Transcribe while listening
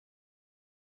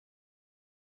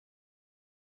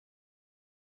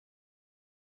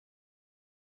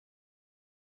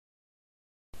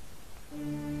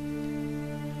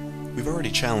We've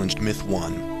already challenged Myth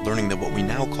 1, learning that what we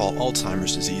now call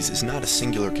Alzheimer's disease is not a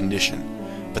singular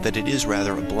condition, but that it is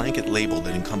rather a blanket label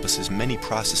that encompasses many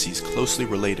processes closely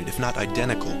related, if not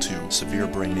identical, to severe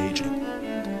brain aging.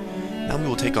 Now we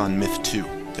will take on Myth 2,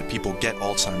 that people get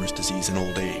Alzheimer's disease in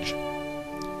old age.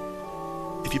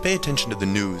 If you pay attention to the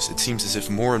news, it seems as if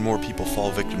more and more people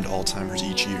fall victim to Alzheimer's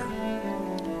each year.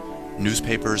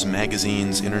 Newspapers,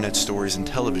 magazines, internet stories, and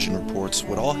television reports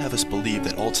would all have us believe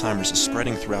that Alzheimer's is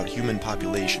spreading throughout human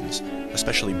populations,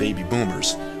 especially baby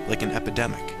boomers, like an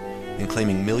epidemic, and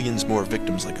claiming millions more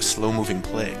victims like a slow-moving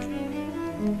plague.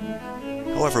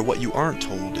 However, what you aren't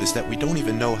told is that we don't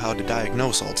even know how to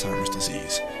diagnose Alzheimer's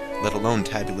disease, let alone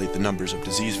tabulate the numbers of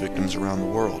disease victims around the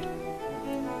world.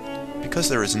 Because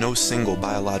there is no single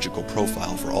biological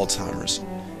profile for Alzheimer's,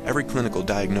 every clinical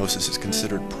diagnosis is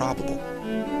considered probable.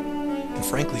 And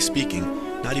frankly speaking,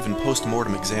 not even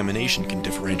post-mortem examination can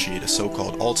differentiate a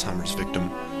so-called Alzheimer's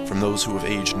victim from those who have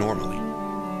aged normally.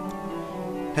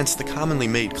 Hence, the commonly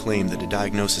made claim that a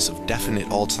diagnosis of definite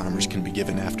Alzheimer's can be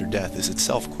given after death is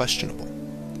itself questionable.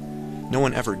 No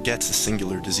one ever gets a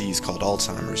singular disease called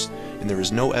Alzheimer's, and there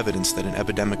is no evidence that an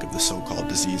epidemic of the so-called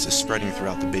disease is spreading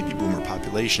throughout the baby boomer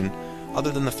population,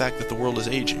 other than the fact that the world is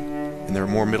aging, and there are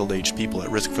more middle-aged people at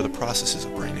risk for the processes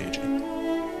of brain aging.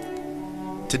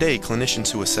 Today,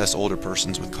 clinicians who assess older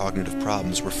persons with cognitive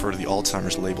problems refer to the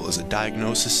Alzheimer's label as a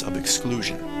diagnosis of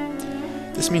exclusion.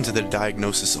 This means that a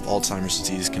diagnosis of Alzheimer's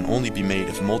disease can only be made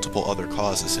if multiple other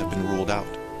causes have been ruled out.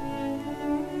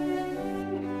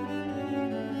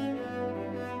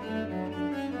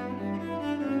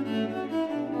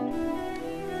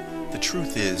 The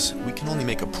truth is, we can only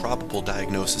make a probable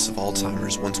diagnosis of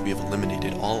Alzheimer's once we have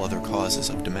eliminated all other causes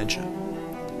of dementia.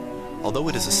 Although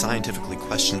it is a scientifically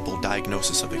questionable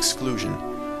diagnosis of exclusion,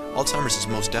 Alzheimer's is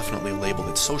most definitely a label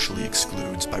that socially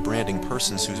excludes by branding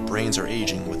persons whose brains are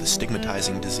aging with a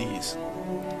stigmatizing disease.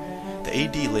 The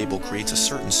AD label creates a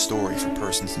certain story for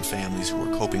persons and families who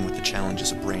are coping with the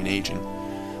challenges of brain aging,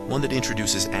 one that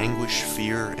introduces anguish,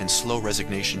 fear, and slow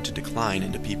resignation to decline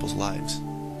into people's lives.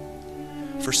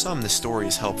 For some, this story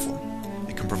is helpful.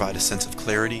 It can provide a sense of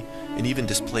clarity and even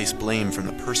displace blame from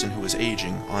the person who is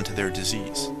aging onto their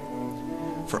disease.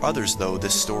 For others, though,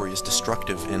 this story is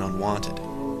destructive and unwanted.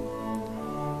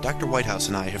 Dr. Whitehouse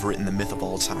and I have written The Myth of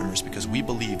Alzheimer's because we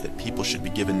believe that people should be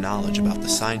given knowledge about the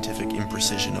scientific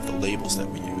imprecision of the labels that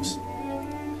we use.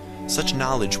 Such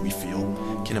knowledge, we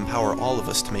feel, can empower all of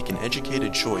us to make an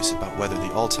educated choice about whether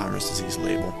the Alzheimer's disease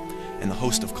label, and the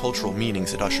host of cultural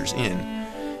meanings it ushers in,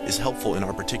 is helpful in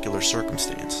our particular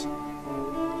circumstance.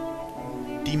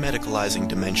 Demedicalizing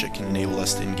dementia can enable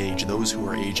us to engage those who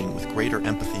are aging with greater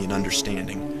empathy and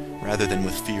understanding, rather than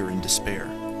with fear and despair.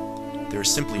 There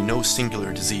is simply no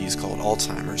singular disease called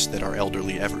Alzheimer's that our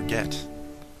elderly ever get.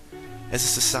 As a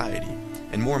society,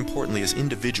 and more importantly as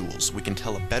individuals, we can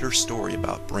tell a better story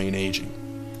about brain aging.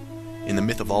 In The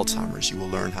Myth of Alzheimer's, you will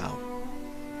learn how.